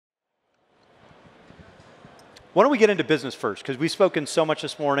Why don't we get into business first? Because we've spoken so much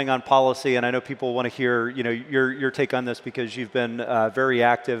this morning on policy, and I know people want to hear your take on this because you've been very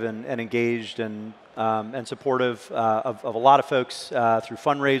active and engaged and supportive of a lot of folks through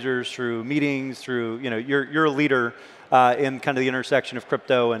fundraisers, through meetings, through you're a leader in kind of the intersection of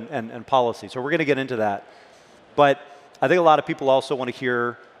crypto and policy. So we're going to get into that, but I think a lot of people also want to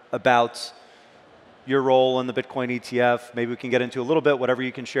hear about your role in the Bitcoin ETF. Maybe we can get into a little bit, whatever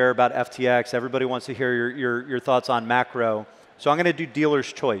you can share about FTX. Everybody wants to hear your thoughts on macro. So I'm going to do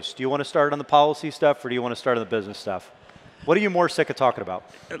dealer's choice. Do you want to start on the policy stuff or do you want to start on the business stuff? What are you more sick of talking about?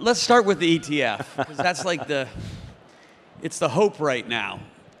 Let's start with the ETF, because that's like it's the hope right now.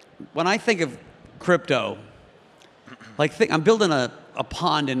 When I think of crypto, I'm building a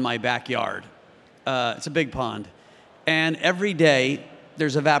pond in my backyard. It's a big pond. And every day,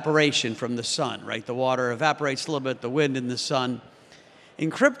 there's evaporation from the sun, right? The water evaporates a little bit, the wind and the sun.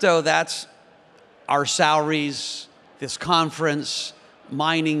 In crypto, that's our salaries, this conference,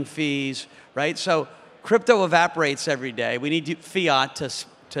 mining fees, right? So crypto evaporates every day. We need fiat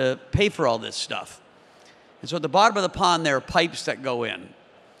to pay for all this stuff. And so at the bottom of the pond, there are pipes that go in,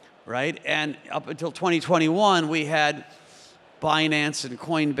 right? And up until 2021, we had Binance and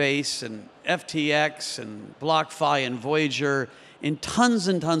Coinbase and FTX and BlockFi and Voyager in tons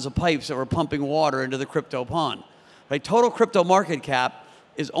and tons of pipes that were pumping water into the crypto pond. Right? Total crypto market cap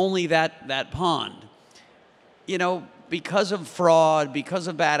is only that pond. Because of fraud, because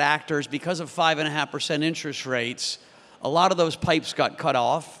of bad actors, because of 5.5% interest rates, a lot of those pipes got cut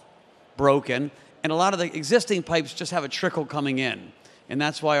off, broken, and a lot of the existing pipes just have a trickle coming in. And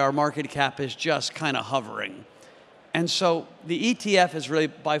that's why our market cap is just kind of hovering. And so the ETF is really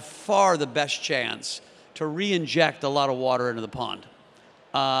by far the best chance to re-inject a lot of water into the pond.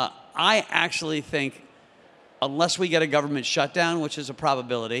 I actually think, unless we get a government shutdown, which is a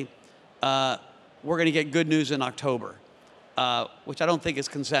probability, we're going to get good news in October, which I don't think is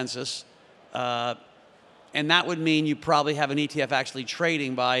consensus. And that would mean you probably have an ETF actually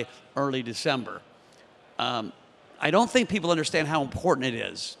trading by early December. I don't think people understand how important it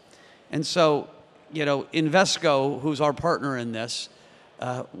is. And so, Invesco, who's our partner in this,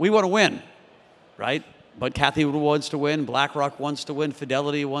 we want to win, right? But Cathie Wood wants to win, BlackRock wants to win,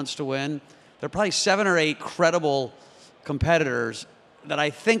 Fidelity wants to win. There are probably 7 or 8 credible competitors that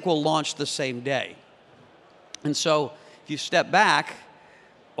I think will launch the same day. And so if you step back,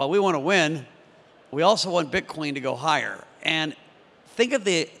 while we want to win, we also want Bitcoin to go higher. And think of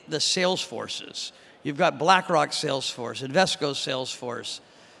the sales forces. You've got BlackRock sales force, Invesco sales force,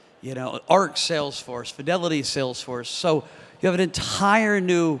 ARK sales force, Fidelity sales force. So you have an entire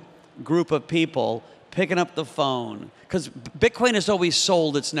new group of people picking up the phone, because Bitcoin is always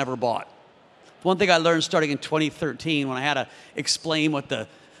sold, it's never bought. One thing I learned starting in 2013 when I had to explain what the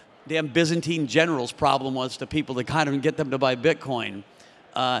damn Byzantine general's problem was to people to kind of get them to buy Bitcoin.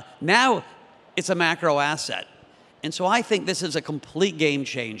 Now it's a macro asset. And so I think this is a complete game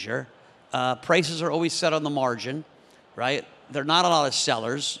changer. Prices are always set on the margin, right? There are not a lot of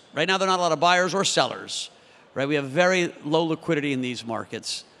sellers. Right now, there are not a lot of buyers or sellers, right? We have very low liquidity in these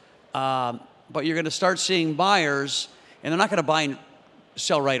markets. But you're going to start seeing buyers, and they're not going to buy and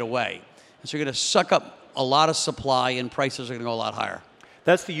sell right away. And so you're going to suck up a lot of supply, and prices are going to go a lot higher.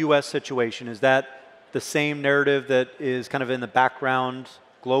 That's the U.S. situation. Is that the same narrative that is kind of in the background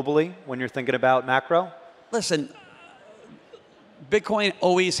globally when you're thinking about macro? Listen, Bitcoin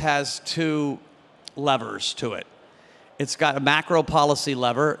always has 2 levers to it. It's got a macro policy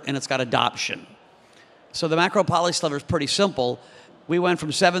lever, and it's got adoption. So the macro policy lever is pretty simple. We went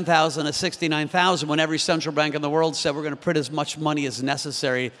from 7,000 to 69,000 when every central bank in the world said we're going to print as much money as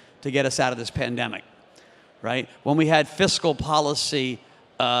necessary to get us out of this pandemic, right? When we had fiscal policy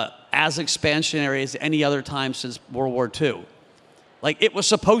as expansionary as any other time since World War II. Like, it was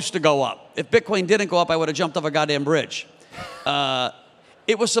supposed to go up. If Bitcoin didn't go up, I would have jumped off a goddamn bridge.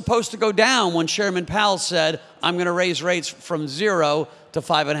 It was supposed to go down when Chairman Powell said, I'm going to raise rates from 0 to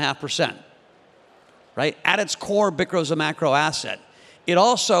 5.5%, right? At its core, Bitcoin is a macro asset. It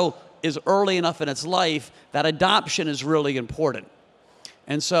also is early enough in its life that adoption is really important.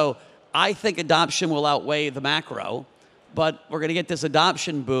 And so I think adoption will outweigh the macro, but we're going to get this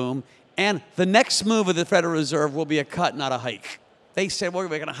adoption boom. And the next move of the Federal Reserve will be a cut, not a hike. They said, well,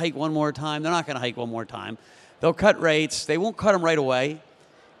 we're going to hike one more time. They're not going to hike one more time. They'll cut rates. They won't cut them right away.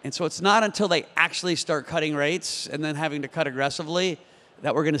 And so it's not until they actually start cutting rates and then having to cut aggressively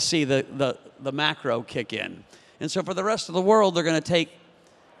that we're going to see the macro kick in. And so for the rest of the world, they're going to take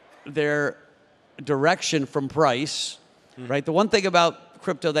their direction from price, right? The one thing about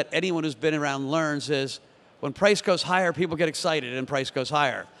crypto that anyone who's been around learns is when price goes higher, people get excited and price goes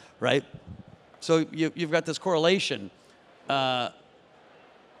higher, right? So you've got this correlation of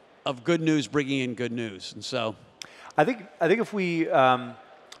good news bringing in good news. And so I think if we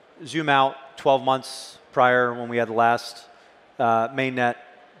zoom out 12 months prior when we had the last mainnet,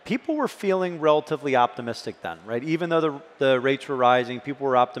 people were feeling relatively optimistic then, right? Even though the rates were rising, people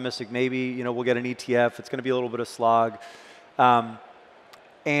were optimistic. Maybe we'll get an ETF. It's going to be a little bit of slog.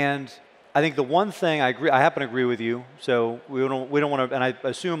 And I think the one thing I happen to agree with you. So we don't want to, and I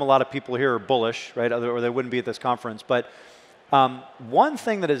assume a lot of people here are bullish, right? Or they wouldn't be at this conference. But one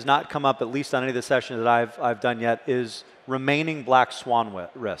thing that has not come up, at least on any of the sessions that I've done yet, is remaining black swan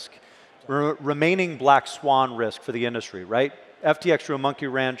risk. Remaining black swan risk for the industry, right? FTX drew a monkey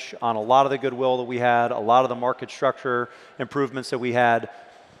wrench on a lot of the goodwill that we had, a lot of the market structure improvements that we had,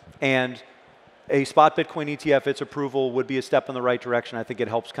 and a spot Bitcoin ETF, its approval would be a step in the right direction. I think it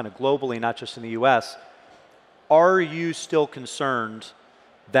helps kind of globally, not just in the US. Are you still concerned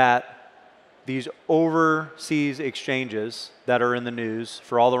that these overseas exchanges that are in the news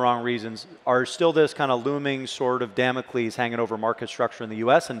for all the wrong reasons are still this kind of looming sword of Damocles hanging over market structure in the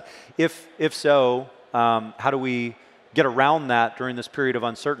US? And if so, how do we get around that during this period of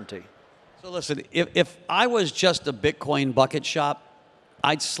uncertainty? So listen, if I was just a Bitcoin bucket shop,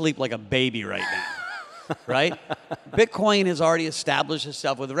 I'd sleep like a baby right now, right? Bitcoin has already established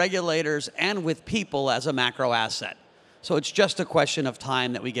itself with regulators and with people as a macro asset. So it's just a question of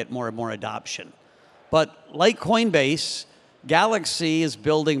time that we get more and more adoption. But like Coinbase, Galaxy is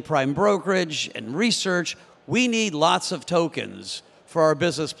building prime brokerage and research. We need lots of tokens for our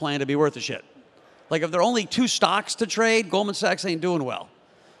business plan to be worth a shit. Like if there are only 2 stocks to trade, Goldman Sachs ain't doing well.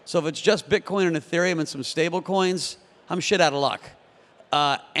 So if it's just Bitcoin and Ethereum and some stable coins, I'm shit out of luck.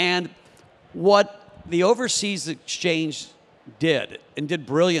 And what the overseas exchange did, and did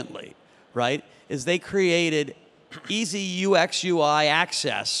brilliantly, right, is they created easy UX, UI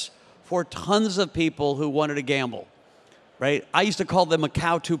access for tons of people who wanted to gamble, right? I used to call them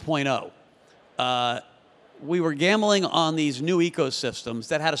Macau 2.0. We were gambling on these new ecosystems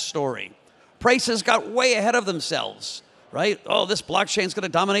that had a story. Prices got way ahead of themselves, right? Oh, this blockchain's going to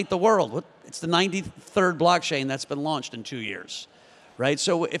dominate the world. It's the 93rd blockchain that's been launched in 2 years, right?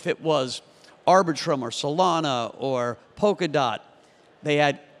 So if it was Arbitrum or Solana or Polkadot, they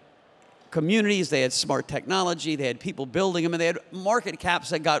had communities, they had smart technology, they had people building them, and they had market caps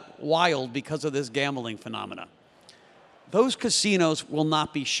that got wild because of this gambling phenomena. Those casinos will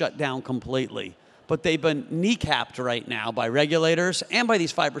not be shut down completely, but they've been kneecapped right now by regulators and by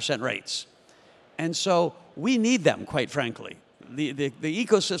these 5% rates. And so we need them, quite frankly. The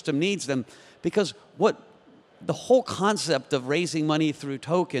ecosystem needs them because what the whole concept of raising money through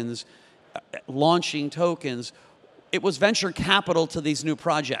tokens, launching tokens, it was venture capital to these new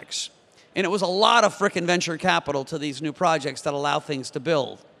projects. And it was a lot of frickin' venture capital to these new projects that allow things to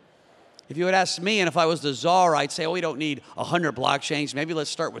build. If you had asked me, and if I was the czar, I'd say, oh, we don't need 100 blockchains. Maybe let's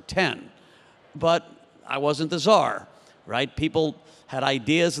start with 10. But I wasn't the czar, right? People had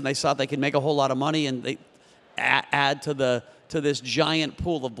ideas, and they thought they could make a whole lot of money, and they add to this giant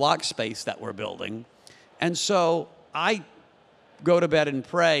pool of block space that we're building. And so I go to bed and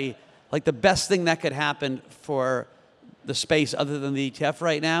pray, like the best thing that could happen for the space other than the ETF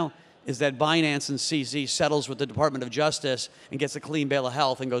right now is that Binance and CZ settles with the Department of Justice and gets a clean bill of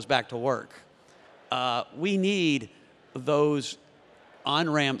health and goes back to work. We need those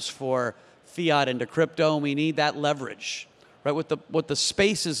on-ramps for fiat into crypto, and we need that leverage. Right? What the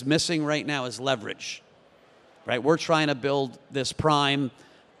space is missing right now is leverage. Right? We're trying to build this prime,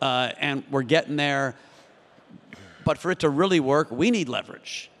 and we're getting there. But for it to really work, we need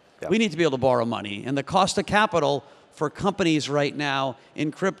leverage. Yep. We need to be able to borrow money. And the cost of capital for companies right now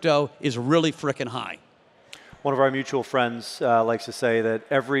in crypto is really frickin' high. One of our mutual friends likes to say that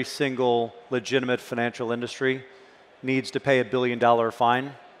every single legitimate financial industry needs to pay $1 billion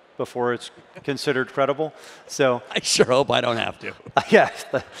fine before it's considered credible. So I sure hope I don't have to. Yeah,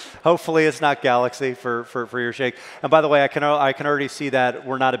 hopefully it's not Galaxy for your shake. And by the way, I can already see that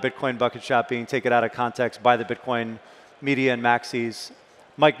we're not a Bitcoin bucket shop being taken out of context by the Bitcoin media and maxis.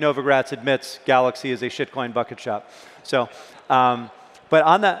 Mike Novogratz admits Galaxy is a shitcoin bucket shop. So, but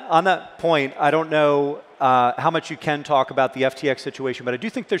on that point, I don't know how much you can talk about the FTX situation, but I do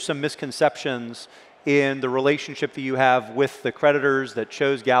think there's some misconceptions in the relationship that you have with the creditors that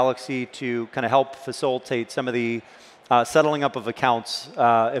chose Galaxy to kind of help facilitate some of the settling up of accounts,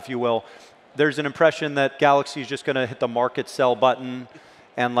 if you will. There's an impression that Galaxy is just going to hit the market sell button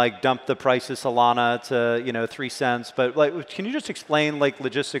and like dump the price of Solana to 3 cents. But like, can you just explain like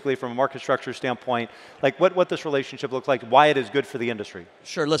logistically from a market structure standpoint, like what this relationship looks like, why it is good for the industry?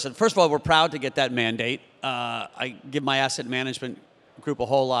 Sure. Listen, first of all, we're proud to get that mandate. I give my asset management group a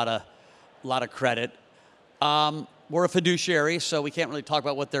whole lot of lot of credit. We're a fiduciary, so we can't really talk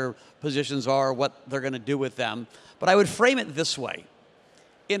about what their positions are, or what they're going to do with them. But I would frame it this way.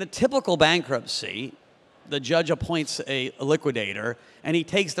 In a typical bankruptcy, the judge appoints a liquidator, and he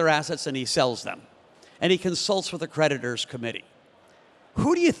takes their assets and he sells them. And he consults with the creditors committee.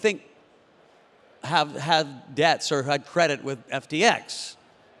 Who do you think have had debts or had credit with FTX?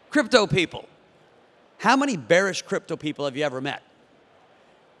 Crypto people. How many bearish crypto people have you ever met?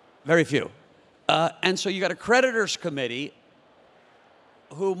 Very few. And so you got a creditors committee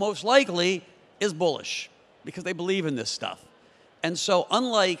who most likely is bullish because they believe in this stuff. And so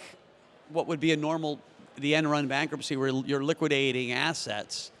unlike what would be a normal, the end run bankruptcy where you're liquidating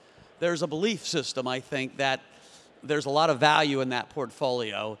assets, there's a belief system, I think, that there's a lot of value in that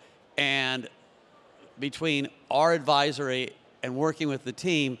portfolio. And between our advisory and working with the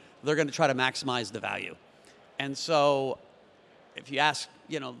team, they're going to try to maximize the value. And so if you ask,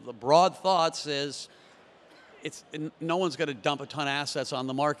 the broad thoughts is no one's going to dump a ton of assets on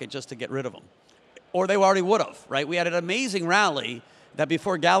the market just to get rid of them. Or they already would have, right? We had an amazing rally that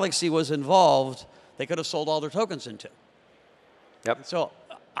before Galaxy was involved, they could have sold all their tokens into. Yep. So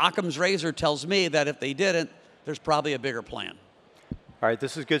Occam's razor tells me that if they didn't, there's probably a bigger plan. All right,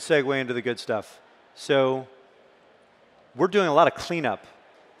 this is a good segue into the good stuff. So we're doing a lot of cleanup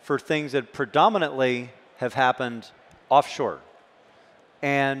for things that predominantly have happened offshore.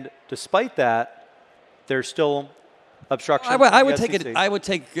 And despite that, there's still obstruction. I would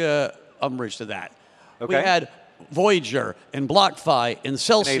take umbrage to that. Okay. We had Voyager and BlockFi and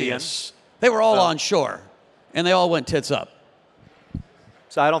Celsius. Canadian. They were all onshore, and they all went tits up.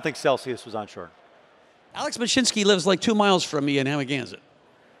 So I don't think Celsius was onshore. Alex Mashinsky lives like 2 miles from me in Amagansett.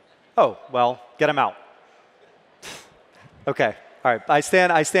 Oh, well, get him out. Okay. All right, I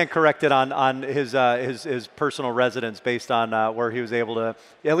stand corrected on his personal residence based on where he was able to.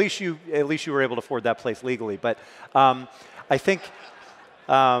 At least you were able to afford that place legally. But I think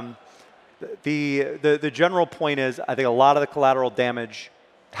the general point is I think a lot of the collateral damage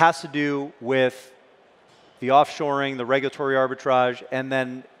has to do with the offshoring, the regulatory arbitrage, and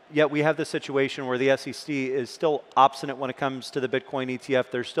then yet we have the situation where the SEC is still obstinate when it comes to the Bitcoin ETF.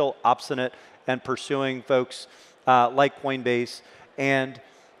 They're still obstinate and pursuing folks like Coinbase. And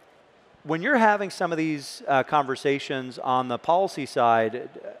when you're having some of these conversations on the policy side,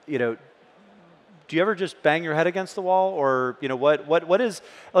 do you ever just bang your head against the wall, or what is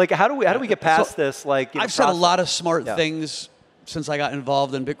like? How do we get past this? Like, I've said a lot of smart things since I got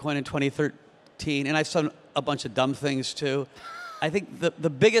involved in Bitcoin in 2013, and I've said a bunch of dumb things too. I think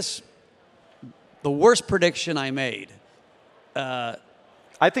the worst prediction I made.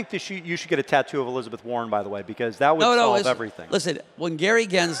 I think you should get a tattoo of Elizabeth Warren, by the way, because that would solve everything. Listen, when Gary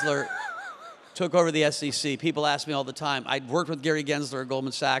Gensler took over the SEC, people ask me all the time. I'd worked with Gary Gensler at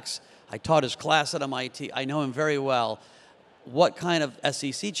Goldman Sachs. I taught his class at MIT. I know him very well. What kind of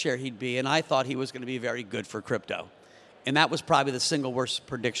SEC chair he'd be, and I thought he was going to be very good for crypto. And that was probably the single worst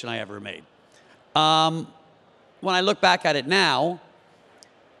prediction I ever made. When I look back at it now,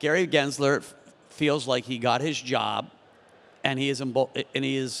 Gary Gensler feels like he got his job, and he is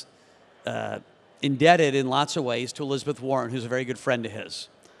indebted in lots of ways to Elizabeth Warren, who's a very good friend of his.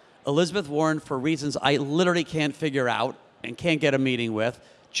 Elizabeth Warren, for reasons I literally can't figure out and can't get a meeting with,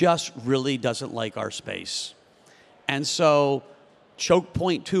 just really doesn't like our space. And so Choke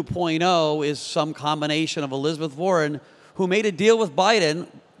Point 2.0 is some combination of Elizabeth Warren, who made a deal with Biden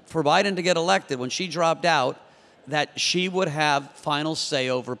for Biden to get elected when she dropped out, that she would have final say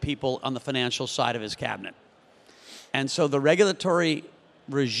over people on the financial side of his cabinet. And so the regulatory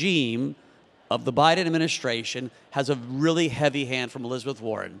regime of the Biden administration has a really heavy hand from Elizabeth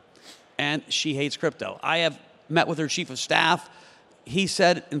Warren, and she hates crypto. I have met with her chief of staff. He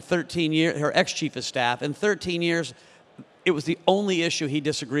said in 13 years, her ex-chief of staff, in 13 years, it was the only issue he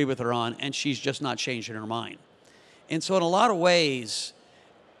disagreed with her on, and she's just not changing her mind. And so in a lot of ways,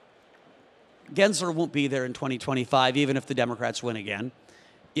 Gensler won't be there in 2025, even if the Democrats win again.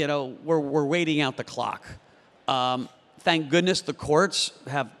 We're waiting out the clock. Thank goodness the courts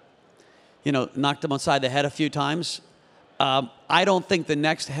have, knocked him upside the head a few times. I don't think the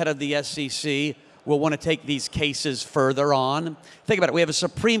next head of the SEC will want to take these cases further on. Think about it. We have a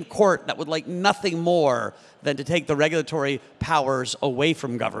Supreme Court that would like nothing more than to take the regulatory powers away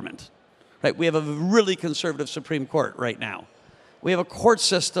from government. Right? We have a really conservative Supreme Court right now. We have a court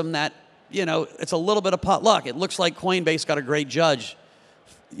system that, it's a little bit of potluck. It looks like Coinbase got a great judge.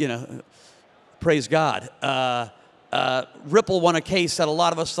 Praise God. Ripple won a case that a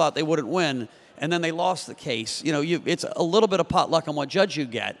lot of us thought they wouldn't win, and then they lost the case. It's a little bit of potluck on what judge you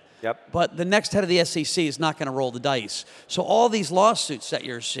get. Yep. But the next head of the SEC is not going to roll the dice. So all these lawsuits that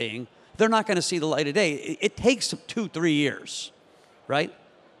you're seeing, they're not going to see the light of day. It takes 2-3 years, right?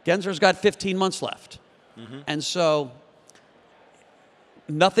 Gensler's got 15 months left. And so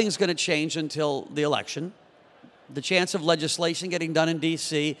nothing's going to change until the election. The chance of legislation getting done in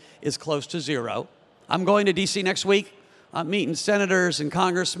D.C. is close to zero. I'm going to D.C. next week. I'm meeting senators and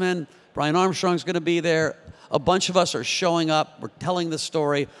congressmen. Brian Armstrong's going to be there. A bunch of us are showing up. We're telling the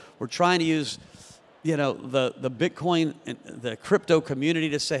story. We're trying to use, the Bitcoin, the crypto community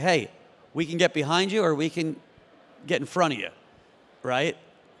to say, hey, we can get behind you or we can get in front of you, right?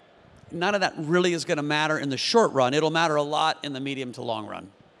 None of that really is going to matter in the short run. It'll matter a lot in the medium to long run.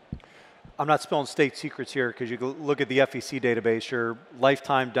 I'm not spilling state secrets here because you look at the FEC database. You're a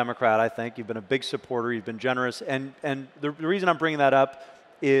lifetime Democrat, I think. You've been a big supporter. You've been generous. And the reason I'm bringing that up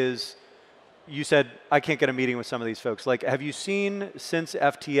is you said, I can't get a meeting with some of these folks. Like, have you seen, since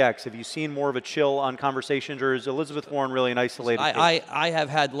FTX, have you seen more of a chill on conversations, or is Elizabeth Warren really an isolated case? I have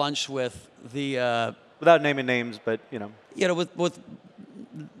had lunch with the... without naming names, but, with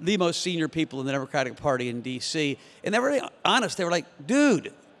the most senior people in the Democratic Party in D.C., and they were really honest. They were like,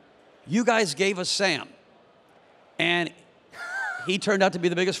 dude, you guys gave us Sam. And he turned out to be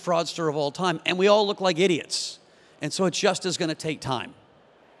the biggest fraudster of all time, and we all look like idiots. And so it just is going to take time.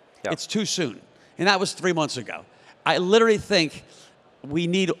 Yep. It's too soon. And that was 3 months ago. I literally think we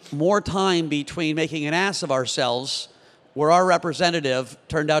need more time between making an ass of ourselves, where our representative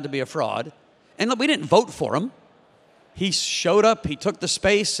turned out to be a fraud. And look, we didn't vote for him. He showed up, he took the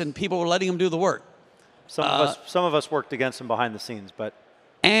space, and people were letting him do the work. Some of us worked against him behind the scenes, but...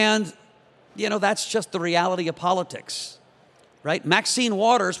 And, that's just the reality of politics, right? Maxine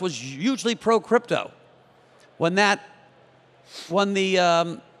Waters was hugely pro-crypto. When the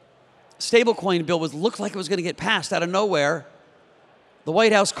stablecoin bill looked like it was going to get passed out of nowhere, the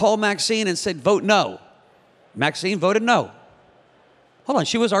White House called Maxine and said, vote no. Maxine voted no. Hold on,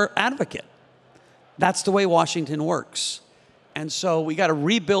 she was our advocate. That's the way Washington works. And so we got to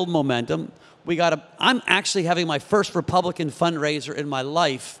rebuild momentum. I'm actually having my first Republican fundraiser in my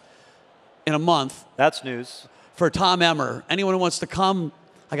life in a month. That's news. For Tom Emmer. Anyone who wants to come,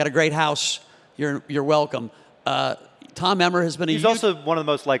 I got a great house. You're welcome. Tom Emmer has been He's also one of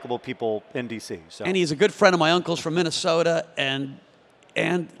the most likable people in D.C. So. And he's a good friend of my uncle's from Minnesota. And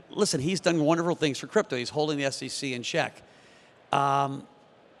listen, he's done wonderful things for crypto. He's holding the SEC in check. I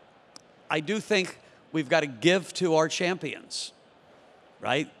do think we've got to give to our champions,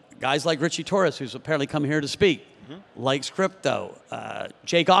 right? Guys like Richie Torres, who's apparently come here to speak, likes crypto.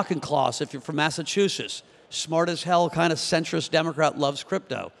 Jake Auchincloss, if you're from Massachusetts, smart as hell, kind of centrist Democrat, loves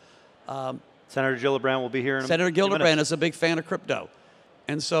crypto. Senator Gillibrand will be here in a Senator few Gillibrand is a big fan of crypto.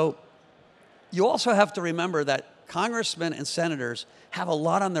 And so you also have to remember that congressmen and senators have a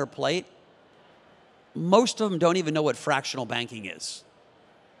lot on their plate. Most of them don't even know what fractional banking is.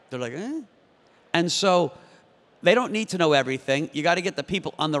 They're like, eh? And so they don't need to know everything. You got to get the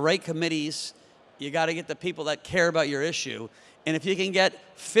people on the right committees. You got to get the people that care about your issue. And if you can get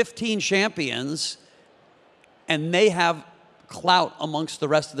 15 champions and they have clout amongst the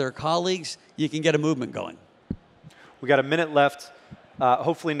rest of their colleagues, you can get a movement going. We got a minute left.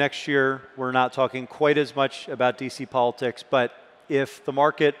 Hopefully next year we're not talking quite as much about DC politics, but if the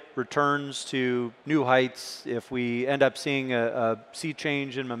market returns to new heights, if we end up seeing a sea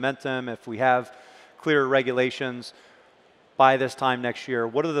change in momentum, if we have clearer regulations by this time next year,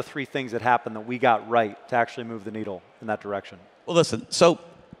 what are the 3 things that happen that we got right to actually move the needle in that direction? Well, listen, so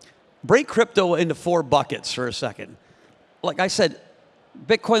break crypto into 4 buckets for a second. Like I said,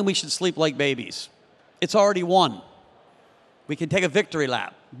 Bitcoin, we should sleep like babies. It's already won. We can take a victory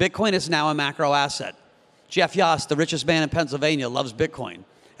lap. Bitcoin is now a macro asset. Jeff Yost, the richest man in Pennsylvania, loves Bitcoin.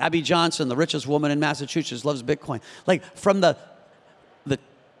 Abby Johnson, the richest woman in Massachusetts, loves Bitcoin. Like, from the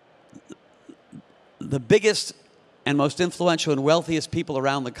biggest and most influential and wealthiest people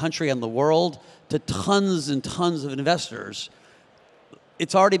around the country and the world to tons and tons of investors,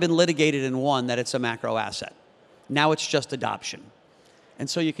 it's already been litigated and won that it's a macro asset. Now it's just adoption. And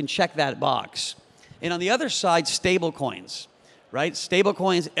so you can check that box. And on the other side, stable coins, right? Stable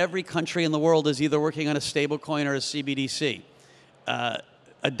coins, every country in the world is either working on a stable coin or a CBDC.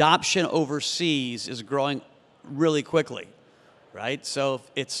 Adoption overseas is growing really quickly, right? So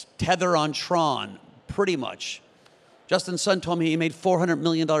it's Tether on Tron, pretty much. Justin Sun told me he made $400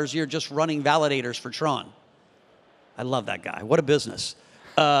 million a year just running validators for Tron. I love that guy. What a business.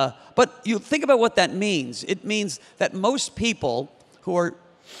 But you think about what that means. It means that most people who are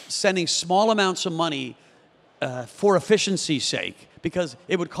sending small amounts of money for efficiency's sake, because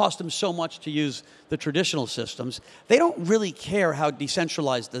it would cost them so much to use the traditional systems, they don't really care how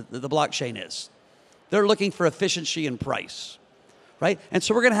decentralized the blockchain is. They're looking for efficiency and price. right? And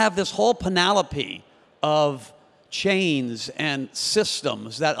so we're going to have this whole panoply of chains and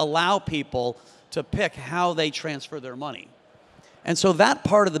systems that allow people to pick how they transfer their money. And so that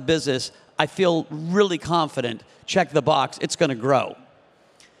part of the business, I feel really confident, check the box, it's going to grow.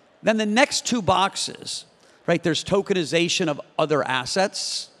 Then the next two boxes, right, there's tokenization of other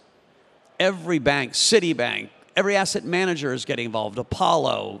assets. Every bank, Citibank, every asset manager is getting involved.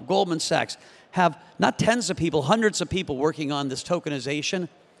 Apollo, Goldman Sachs have not tens of people, hundreds of people working on this tokenization.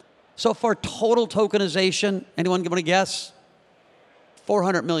 So far, total tokenization, anyone want to guess?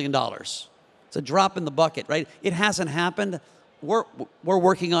 $400 million. It's a drop in the bucket, right? It hasn't happened. We're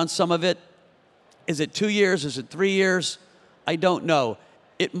working on some of it. Is it 2 years? Is it 3 years? I don't know.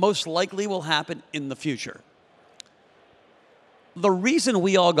 It most likely will happen in the future. The reason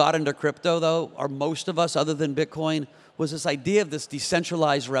we all got into crypto, though, or most of us other than Bitcoin, was this idea of this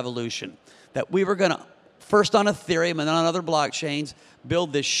decentralized revolution, that we were going to, first on Ethereum and then on other blockchains,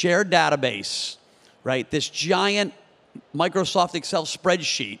 build this shared database, right? This giant Microsoft Excel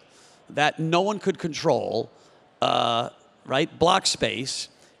spreadsheet that no one could control, right? Block space.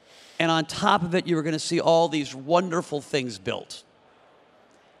 And on top of it, you were going to see all these wonderful things built.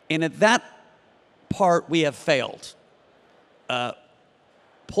 And at that part, we have failed.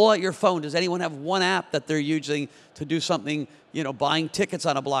 Pull out your phone. Does anyone have one app that they're using to do something, you know, buying tickets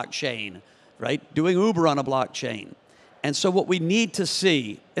on a blockchain, right? Doing Uber on a blockchain. And so what we need to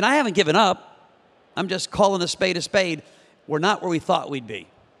see, and I haven't given up, I'm just calling a spade, we're not where we thought we'd be.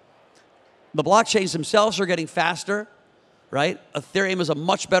 The blockchains themselves are getting faster, right? Ethereum is a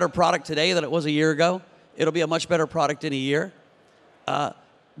much better product today than it was a year ago. It'll be a much better product in a year.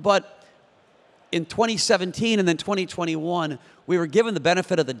 But in 2017 and then 2021, we were given the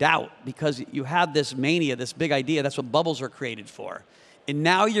benefit of the doubt because you had this mania, this big idea. That's what bubbles are created for. And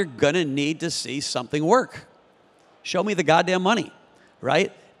now you're going to need to see something work. Show me the goddamn money,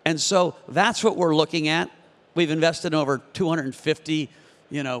 right? And so that's what we're looking at. We've invested in over 250,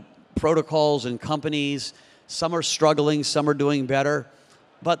 you know, protocols and companies. Some are struggling, some are doing better.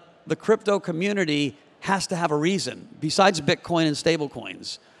 But the crypto community has to have a reason, besides Bitcoin and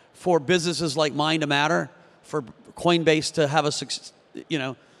stablecoins, for businesses like mine to matter, for Coinbase to have a success, you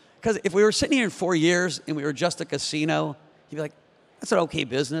know. Because if we were sitting here in 4 years and we were just a casino, you'd be like, that's an okay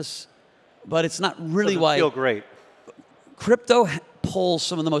business, but it's not really why. Feel great. Crypto pulls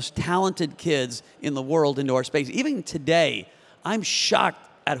some of the most talented kids in the world into our space. Even today, I'm shocked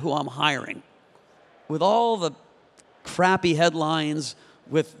at who I'm hiring. With all the crappy headlines,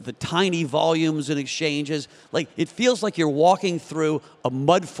 with the tiny volumes and exchanges, like it feels like you're walking through a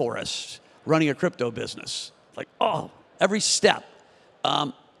mud forest running a crypto business. Like, oh, every step.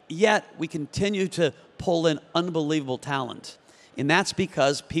 Yet we continue to pull in unbelievable talent. And that's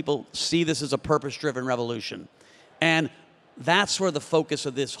because people see this as a purpose-driven revolution. And that's where the focus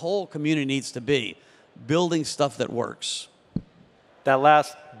of this whole community needs to be, building stuff that works. That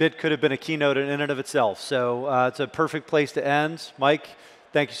last bit could have been a keynote in and of itself. So it's a perfect place to end. Mike,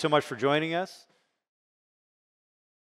 thank you so much for joining us.